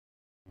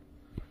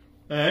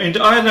In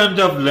the island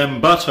of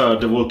Lembata,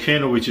 the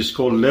volcano which is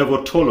called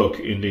Lewotolok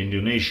in the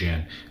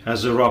Indonesian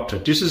has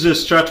erupted. This is a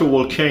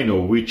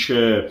stratovolcano which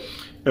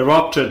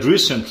erupted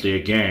recently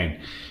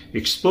again.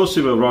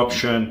 Explosive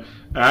eruption,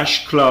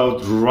 ash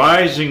cloud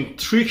rising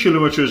 3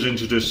 kilometers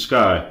into the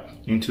sky,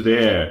 into the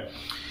air.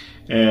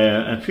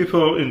 And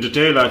people in the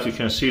daylight, you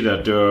can see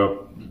that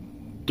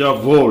they're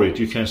worried.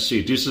 You can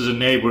see this is a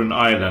neighboring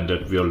island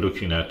that we are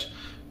looking at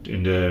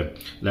in the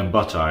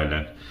Lembata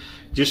Island.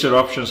 These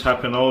eruptions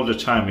happen all the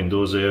time in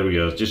those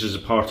areas. This is a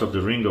part of the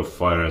ring of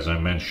fire, as I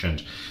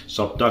mentioned.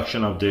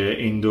 Subduction of the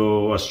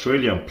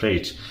Indo-Australian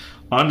plate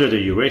under the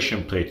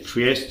Eurasian plate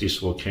creates these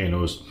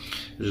volcanoes.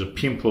 There's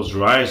pimples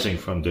rising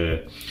from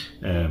the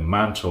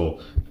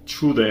mantle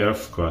through the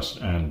earth crust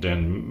and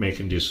then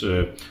making these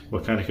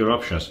volcanic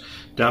eruptions.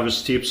 They have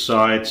steep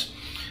sides,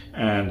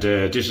 and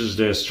this is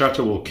the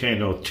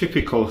stratovolcano,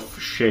 typical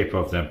shape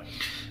of them.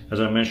 As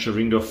I mentioned,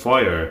 ring of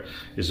fire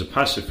is a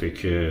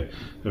Pacific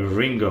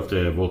ring of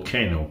the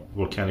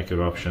volcanic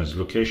eruptions.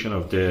 Location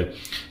of the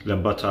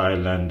Lembata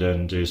Island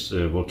and this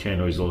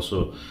volcano is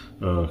also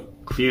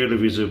clearly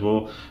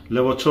visible.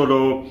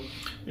 Lewotolok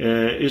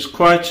is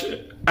quite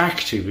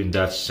active in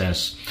that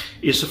sense.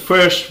 It's a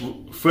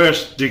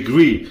first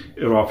degree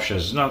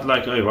eruptions, not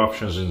like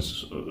eruptions in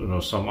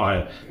some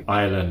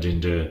island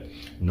in the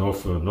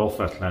North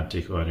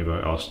Atlantic or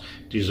anywhere else.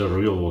 These are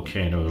real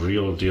volcanoes,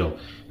 real deal.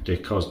 They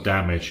cause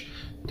damage,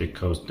 they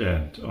cause,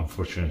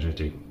 unfortunately,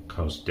 they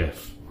cause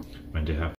death when they happen.